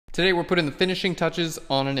Today we're putting the finishing touches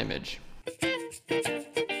on an image.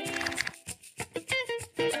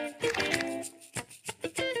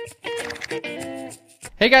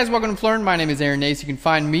 Hey guys, welcome to Phlearn. My name is Aaron Nace. You can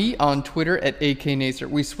find me on Twitter at AKNacer.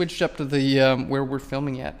 We switched up to the where we're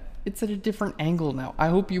filming at. It's at a different angle now. I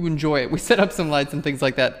hope you enjoy it. We set up some lights and things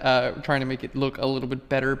like that, trying to make it look a little bit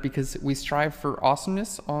better because we strive for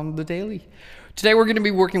awesomeness on the daily. Today we're going to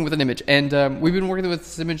be working with an image, and we've been working with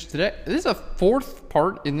this image today. This is a fourth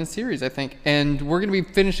part in this series, I think, and we're going to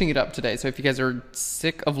be finishing it up today. So if you guys are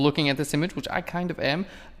sick of looking at this image, which I kind of am,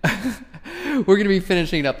 we're going to be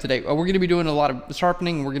finishing it up today. We're going to be doing a lot of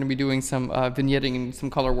sharpening. We're going to be doing some vignetting and some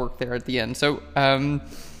color work there at the end. So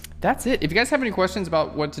that's it. If you guys have any questions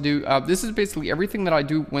about what to do, this is basically everything that I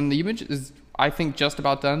do when the image is, I think, just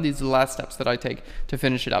about done. These are the last steps that I take to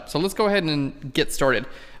finish it up. So let's go ahead and get started.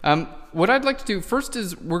 What I'd like to do first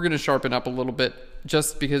is we're going to sharpen up a little bit,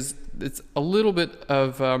 just because it's a little bit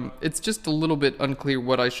of, it's just a little bit unclear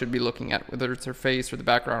what I should be looking at, whether it's her face or the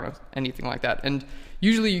background or anything like that. And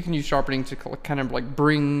usually you can use sharpening to kind of like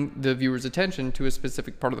bring the viewer's attention to a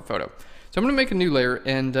specific part of the photo. So I'm going to make a new layer,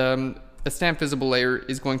 and a stamp visible layer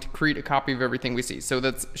is going to create a copy of everything we see. So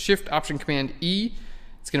that's Shift Option Command E.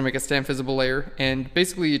 It's going to make a stamp visible layer, and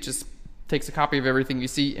basically it just takes a copy of everything you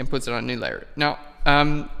see and puts it on a new layer. Now,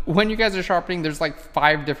 when you guys are sharpening, there's like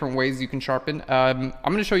 5 different ways you can sharpen. I'm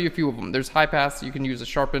going to show you a few of them. There's high pass, you can use a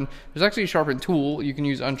sharpen. There's actually a sharpen tool, you can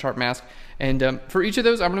use unsharp mask. And for each of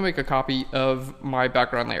those, I'm going to make a copy of my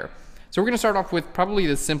background layer. So we're going to start off with probably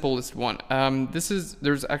the simplest one.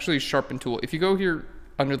 There's actually a sharpen tool. If you go here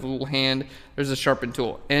under the little hand, there's a sharpen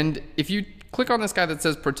tool. And if you click on this guy that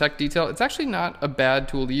says protect detail, it's actually not a bad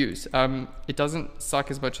tool to use. It doesn't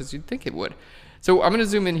suck as much as you'd think it would. So I'm going to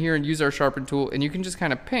zoom in here and use our sharpen tool, and you can just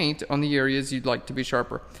kind of paint on the areas you'd like to be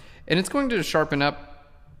sharper. And it's going to sharpen up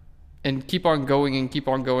and keep on going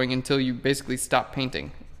until you basically stop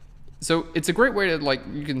painting. So it's a great way to, like,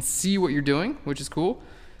 you can see what you're doing, which is cool.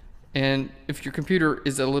 And if your computer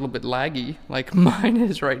is a little bit laggy, like mine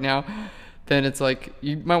is right now, then it's like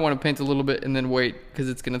you might want to paint a little bit and then wait, because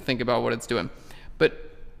it's going to think about what it's doing.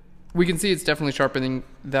 But we can see it's definitely sharpening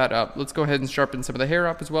that up. Let's go ahead and sharpen some of the hair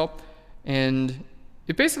up as well. And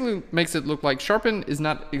it basically makes it look like sharpen is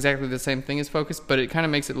not exactly the same thing as focus, but it kind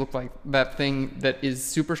of makes it look like that thing that is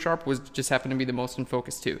super sharp was just happened to be the most in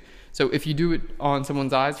focus too. So if you do it on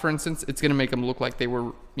someone's eyes, for instance, it's going to make them look like they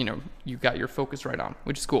were, you know, you got your focus right on,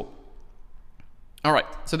 which is cool. All right,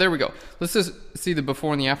 so there we go. Let's just see the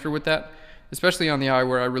before and the after with that, especially on the eye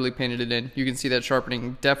where I really painted it in. You can see that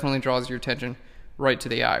sharpening definitely draws your attention right to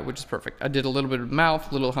the eye, which is perfect. I did a little bit of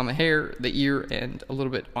mouth, a little on the hair, the ear, and a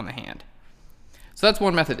little bit on the hand. So that's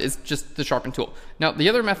one method, is just the sharpen tool. Now, the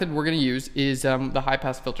other method we're going to use is the high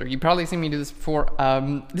pass filter. You've probably seen me do this before.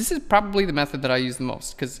 This is probably the method that I use the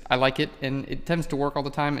most because I like it and it tends to work all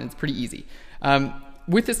the time and it's pretty easy.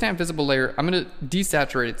 With the stamp visible layer, I'm going to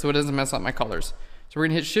desaturate it so it doesn't mess up my colors. So we're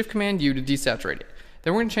going to hit Shift Command U to desaturate it.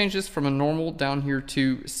 Then we're going to change this from a normal down here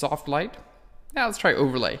to soft light. Now let's try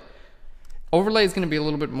overlay. Overlay is going to be a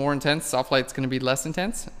little bit more intense. Soft light is going to be less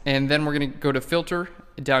intense. And then we're going to go to filter,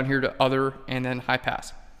 down here to other, and then high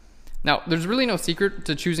pass. Now, there's really no secret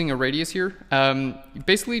to choosing a radius here. You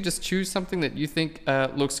basically just choose something that you think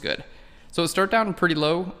looks good. So start down pretty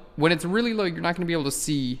low. When it's really low, you're not going to be able to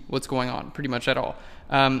see what's going on pretty much at all.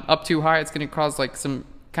 Up too high, it's going to cause like some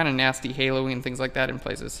kind of nasty haloing and things like that in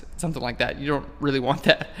places. Something like that. You don't really want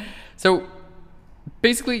that. So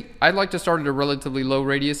basically, I'd like to start at a relatively low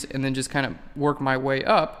radius and then just kind of work my way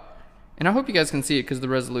up. And I hope you guys can see it because the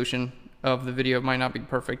resolution of the video might not be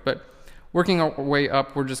perfect, but working our way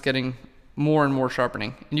up, we're just getting more and more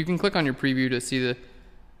sharpening. And you can click on your preview to see the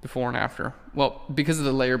before and after. Well, because of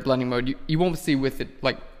the layer blending mode, you won't see with it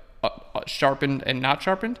like sharpened and not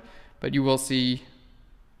sharpened, but you will see.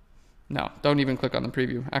 No, don't even click on the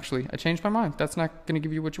preview. Actually, I changed my mind. That's not going to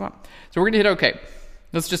give you what you want. So we're going to hit OK.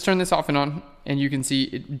 Let's just turn this off and on, and you can see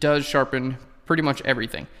it does sharpen pretty much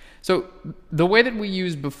everything. So the way that we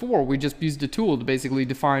used before, we just used a tool to basically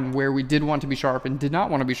define where we did want to be sharp and did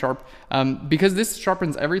not want to be sharp. Because this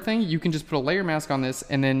sharpens everything, you can just put a layer mask on this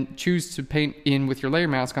and then choose to paint in with your layer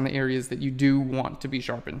mask on the areas that you do want to be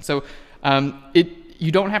sharpened. So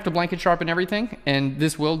you don't have to blanket sharpen everything, and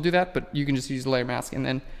this will do that, but you can just use a layer mask, and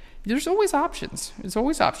then there's always options. There's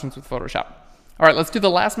always options with Photoshop. All right, let's do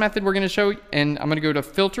the last method we're going to show, and I'm going to go to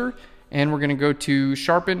filter, and we're going to go to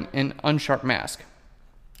sharpen and unsharp mask.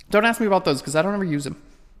 Don't ask me about those because I don't ever use them.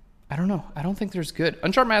 I don't know. I don't think they're as good.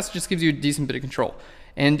 Unsharp mask just gives you a decent bit of control.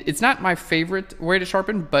 And it's not my favorite way to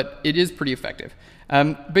sharpen, but it is pretty effective.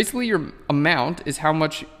 Basically, your amount is how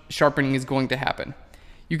much sharpening is going to happen.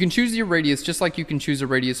 You can choose your radius just like you can choose a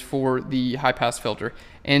radius for the high pass filter.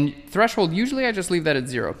 And threshold, usually I just leave that at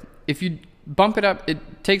 0. If you bump it up,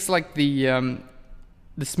 it takes like the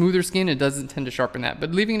smoother skin, it doesn't tend to sharpen that.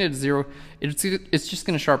 But leaving it at 0, it's just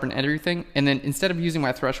going to sharpen everything. And then instead of using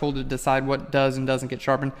my threshold to decide what does and doesn't get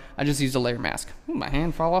sharpened, I just use a layer mask. Ooh, my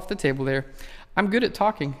hand fell off the table there. I'm good at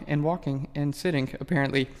talking and walking and sitting,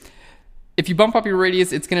 apparently. If you bump up your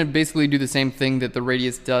radius, it's going to basically do the same thing that the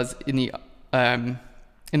radius does in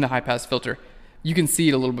the high pass filter. You can see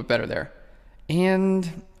it a little bit better there.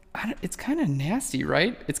 And it's kind of nasty,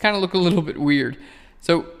 right? It's kind of look a little bit weird.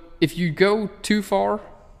 So if you go too far,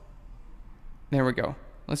 there we go.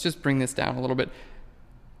 Let's just bring this down a little bit.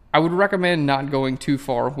 I would recommend not going too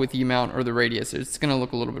far with the amount or the radius. It's going to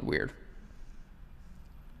look a little bit weird.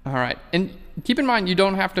 All right, and keep in mind, you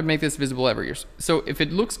don't have to make this visible everywhere. So if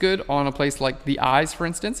it looks good on a place like the eyes, for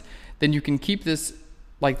instance, then you can keep this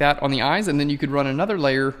like that on the eyes, and then you could run another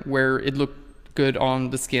layer where it looked good on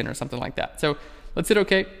the skin or something like that. So let's hit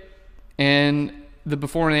OK, and the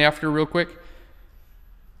before and the after real quick.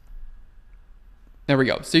 There we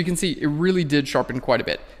go. So you can see it really did sharpen quite a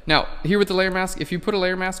bit. Now, here with the layer mask, if you put a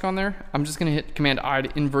layer mask on there, I'm just going to hit Command I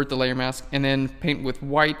to invert the layer mask and then paint with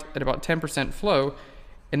white at about 10% flow.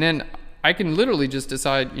 And then I can literally just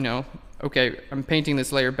decide, you know, okay, I'm painting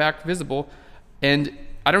this layer back visible, and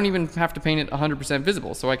I don't even have to paint it 100%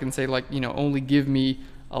 visible. So I can say, like, you know, only give me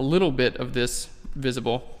a little bit of this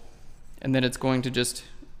visible, and then it's going to just,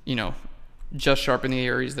 you know, just sharpen the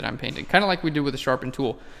areas that I'm painting, kind of like we did with the Sharpen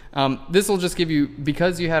tool. This will just give you,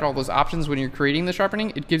 because you had all those options when you're creating the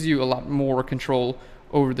sharpening, it gives you a lot more control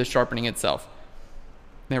over the sharpening itself.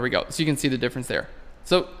 There we go. So you can see the difference there.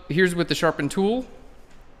 So here's with the Sharpen tool.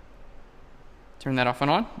 Turn that off and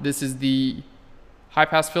on. This is the high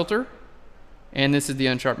pass filter, and this is the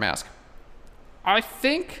unsharp mask. I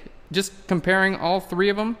think just comparing all three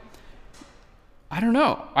of them, I don't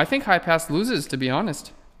know. I think high pass loses, to be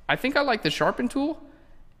honest. I think I like the Sharpen tool,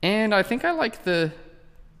 and I think I like the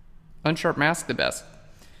unsharp mask the best.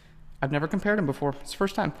 I've never compared them before. It's the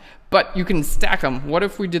first time. But you can stack them. What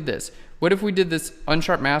if we did this? What if we did this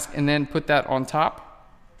unsharp mask and then put that on top?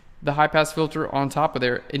 The high pass filter on top of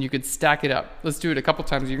there, and you could stack it up. Let's do it a couple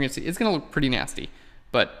times. You're gonna see it's gonna look pretty nasty,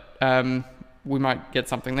 but we might get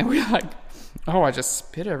something that we like. Oh, I just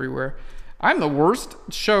spit everywhere. I'm the worst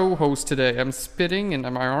show host today. I'm spitting and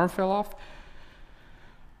my arm fell off.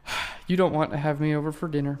 You don't want to have me over for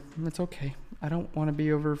dinner. It's okay. I don't want to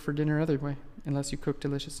be over for dinner other way, unless you cook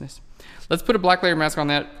deliciousness. Let's put a black layer mask on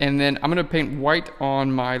that, and then I'm gonna paint white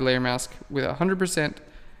on my layer mask with 100%.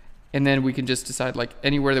 And then we can just decide, like,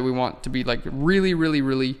 anywhere that we want to be, like, really, really,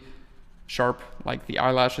 really sharp, like the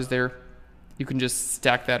eyelashes there. You can just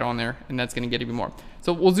stack that on there, and that's going to get even more.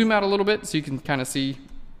 So we'll zoom out a little bit so you can kind of see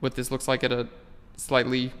what this looks like at a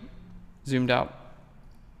slightly zoomed out.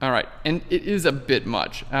 All right, and it is a bit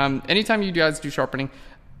much. Anytime you guys do sharpening,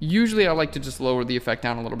 usually I like to just lower the effect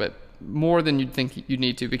down a little bit, more than you'd think you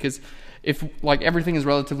need to, because if, like, everything is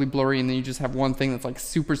relatively blurry and then you just have one thing that's, like,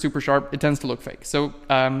 super, super sharp, it tends to look fake. So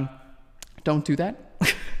don't do that.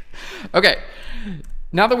 Okay,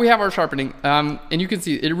 now that we have our sharpening, and you can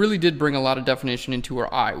see it really did bring a lot of definition into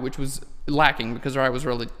our eye, which was lacking because our eye was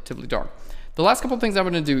relatively dark. The last couple of things I'm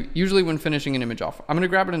going to do, usually when finishing an image off, I'm going to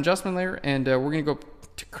grab an adjustment layer, and we're going to go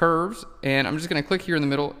to curves, and I'm just going to click here in the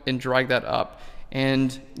middle and drag that up.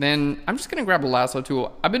 And then I'm just going to grab a lasso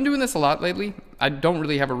tool. I've been doing this a lot lately. I don't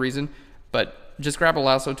really have a reason, but just grab a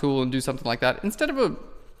lasso tool and do something like that. Instead of a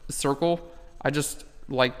circle, I just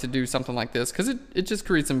like to do something like this because it just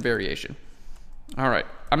creates some variation. All right,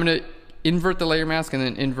 I'm going to invert the layer mask and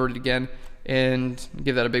then invert it again and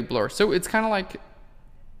give that a big blur. So it's kind of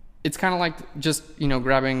like just, you know,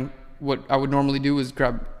 grabbing what I would normally do is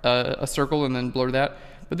grab a circle and then blur that.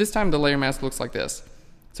 But this time the layer mask looks like this.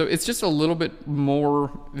 So it's just a little bit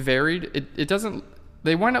more varied. It doesn't,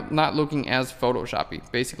 they wind up not looking as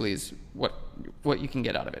Photoshoppy, basically, is what you can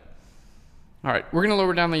get out of it. All right, we're gonna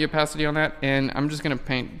lower down the opacity on that, and I'm just gonna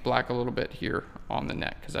paint black a little bit here on the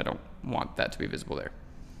neck because I don't want that to be visible there.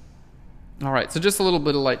 All right, so just a little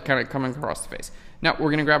bit of light kind of coming across the face. Now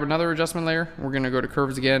we're gonna grab another adjustment layer. We're gonna go to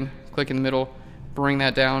curves again, click in the middle, bring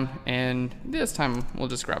that down, and this time we'll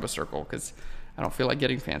just grab a circle because I don't feel like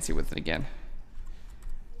getting fancy with it again.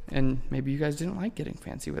 And maybe you guys didn't like getting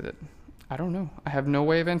fancy with it. I don't know. I have no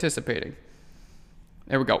way of anticipating.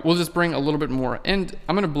 There we go. We'll just bring a little bit more, and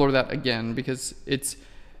I'm going to blur that again because it's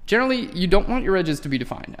generally, you don't want your edges to be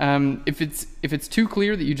defined. If it's too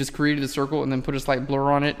clear that you just created a circle and then put a slight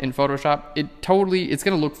blur on it in Photoshop, it's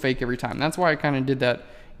going to look fake every time. That's why I kind of did that,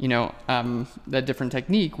 you know, that different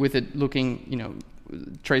technique with it looking, you know,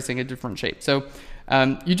 tracing a different shape. So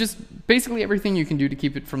You just, basically everything you can do to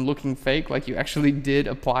keep it from looking fake, like you actually did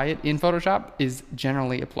apply it in Photoshop, is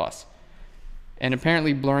generally a plus. And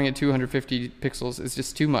apparently blurring at 250 pixels is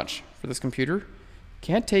just too much for this computer.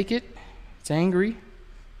 Can't take it. It's angry.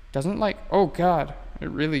 Doesn't like, oh God, it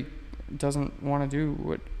really doesn't want to do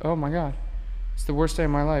what, oh my God. It's the worst day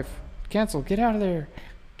of my life. Cancel, get out of there.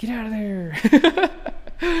 Get out of there.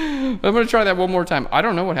 I'm gonna try that one more time. I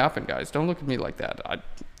don't know what happened, guys. Don't look at me like that.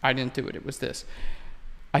 I didn't do it, it was this.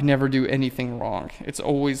 I never do anything wrong. It's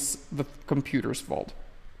always the computer's fault.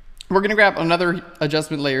 We're gonna grab another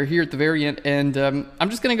adjustment layer here at the very end, and I'm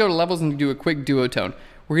just gonna go to levels and do a quick duotone.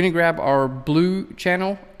 We're gonna grab our blue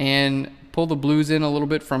channel and pull the blues in a little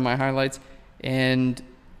bit from my highlights and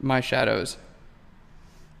my shadows.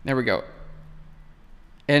 There we go.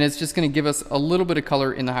 And it's just gonna give us a little bit of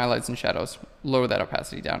color in the highlights and shadows. Lower that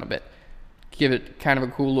opacity down a bit. Give it kind of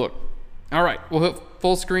a cool look. All right, we'll hit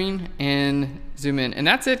full screen and zoom in. And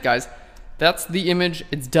that's it, guys. That's the image,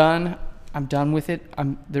 it's done. I'm done with it.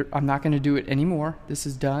 I'm not going to do it anymore. This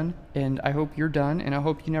is done, and I hope you're done, and I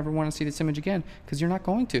hope you never want to see this image again, because you're not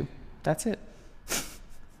going to. That's it.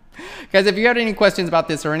 Guys, if you got any questions about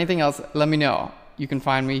this or anything else, let me know. You can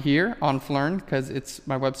find me here on Phlearn, because it's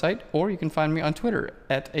my website, or you can find me on Twitter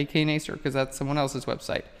at aknacer, because that's someone else's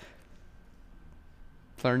website.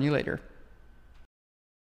 Phlearn you later.